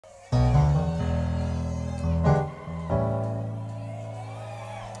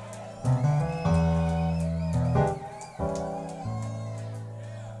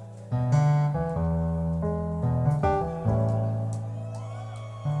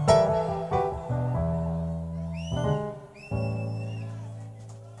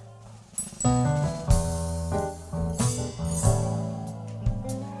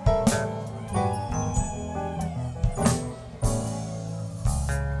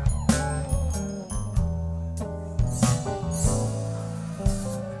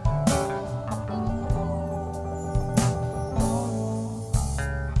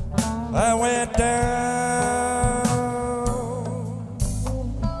went down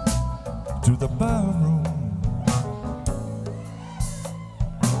to the ballroom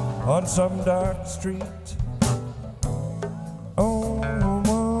on some dark street on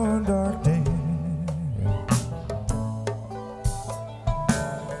one dark day,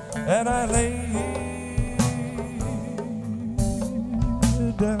 and I laid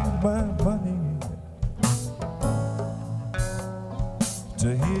down my money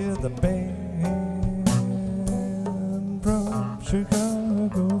to hear the band from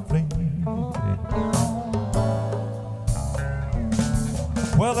Chicago play.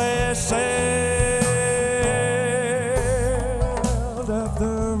 Well, they sailed up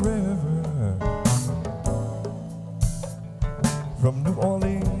the river from New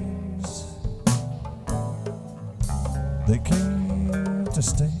Orleans. They came to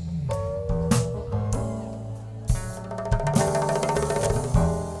stay.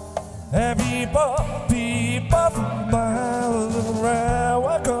 And people from miles around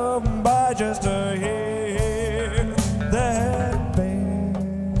will come by just to hear that band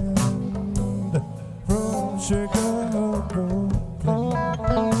from Chicago play.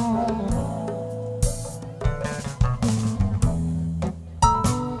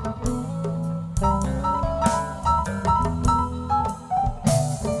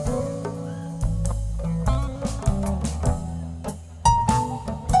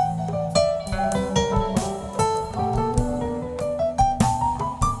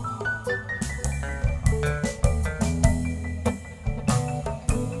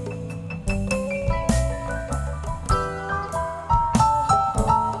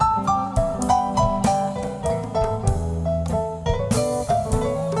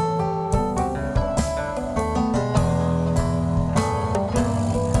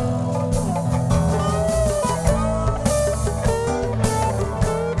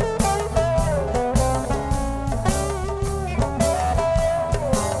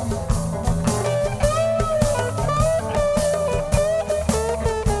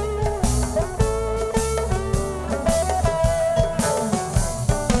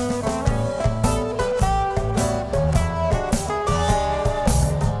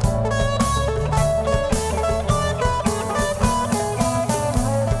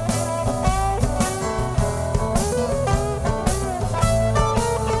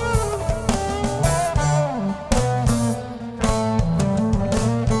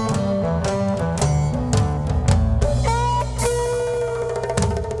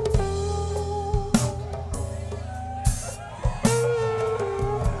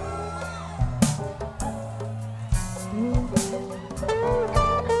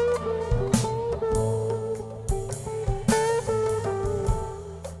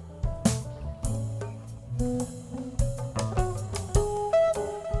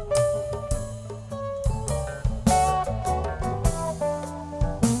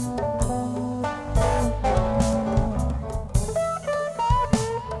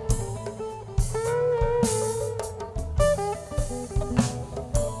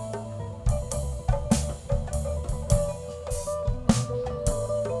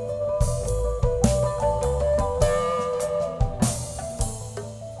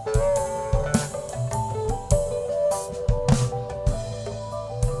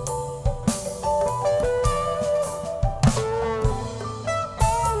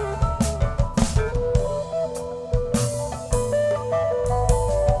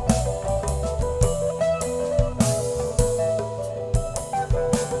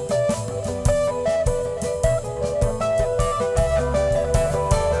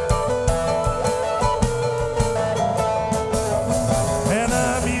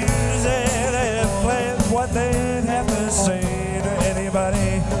 What they'd have to say to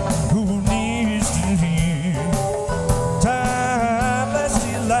anybody who needs to hear. Timeless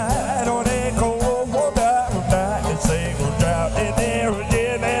delight on a cold, warm night, and single drought in their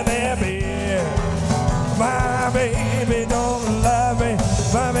gin and their beer. My baby don't love me,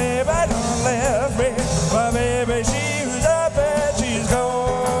 my baby don't love me, my baby she was up and she's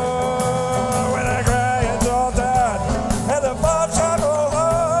gone. When I cry it's all done, and the folks are go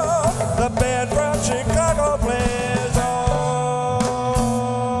home, the band from Chicago plays on.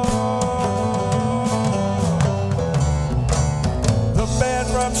 The band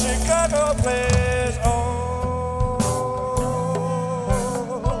from Chicago plays on.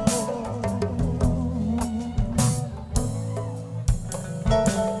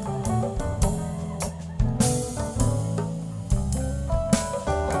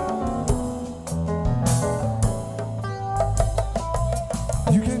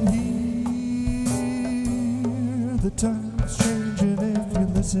 You can hear the times changing if you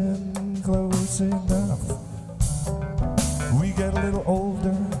listen close.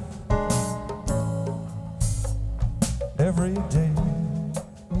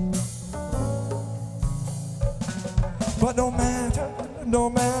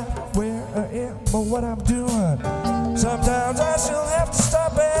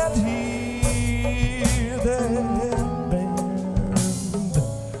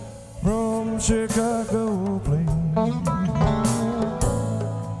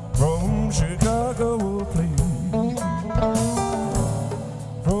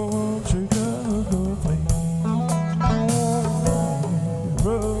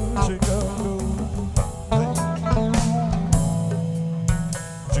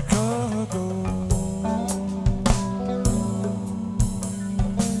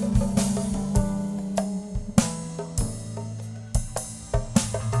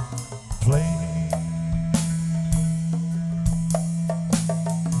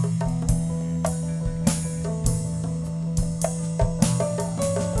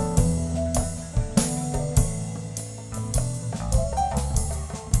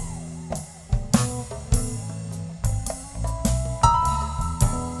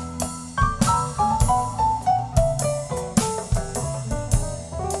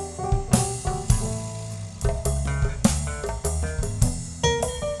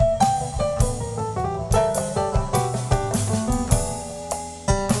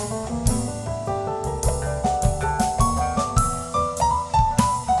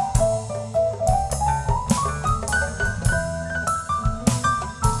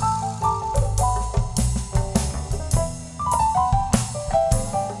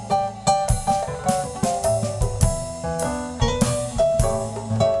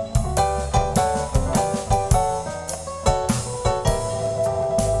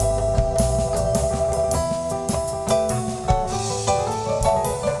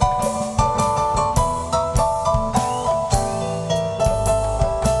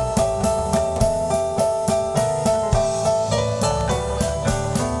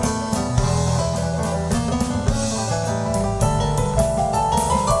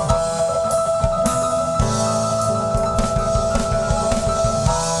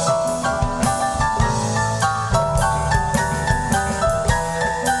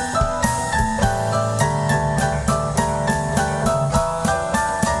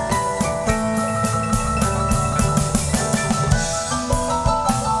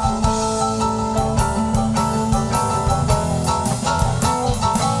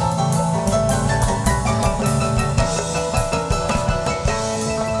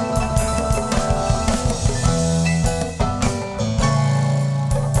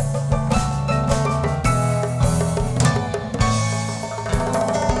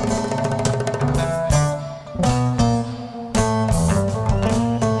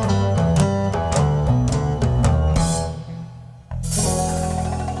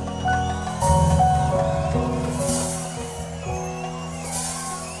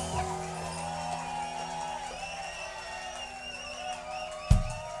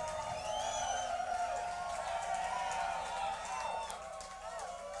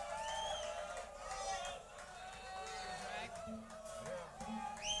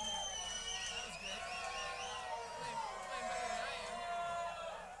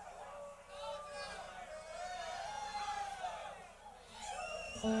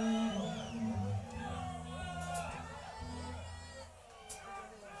 Oh,